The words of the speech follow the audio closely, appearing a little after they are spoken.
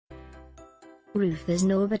Roofers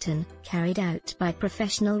Norbiton, carried out by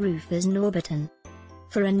professional roofers Norbiton.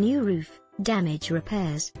 For a new roof, damage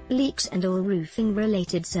repairs, leaks and all roofing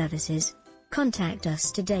related services, contact us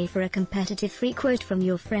today for a competitive free quote from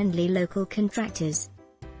your friendly local contractors.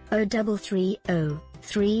 0330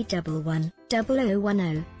 311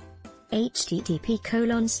 0010.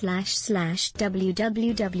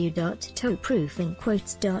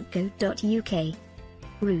 http://www.toproofingquotes.co.uk.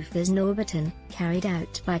 Roofers Norbiton, carried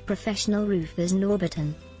out by professional roofers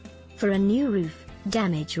Norbiton. For a new roof,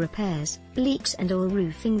 damage repairs, leaks and all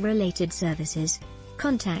roofing related services,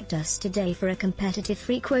 contact us today for a competitive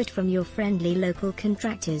free quote from your friendly local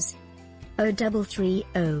contractors. 0330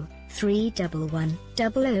 311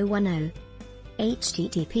 0010.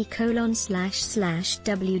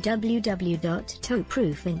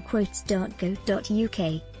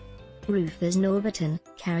 http://www.toproofingquotes.co.uk. Roofers Norbiton,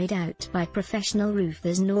 carried out by professional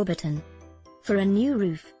roofers Norbiton. For a new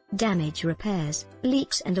roof, damage repairs,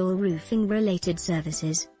 leaks and all roofing related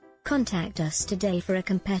services, contact us today for a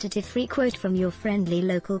competitive free quote from your friendly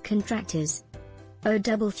local contractors.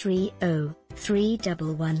 0330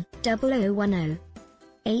 311 0010.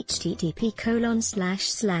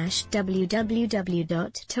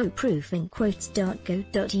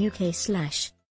 http://www.toproofingquotes.co.uk/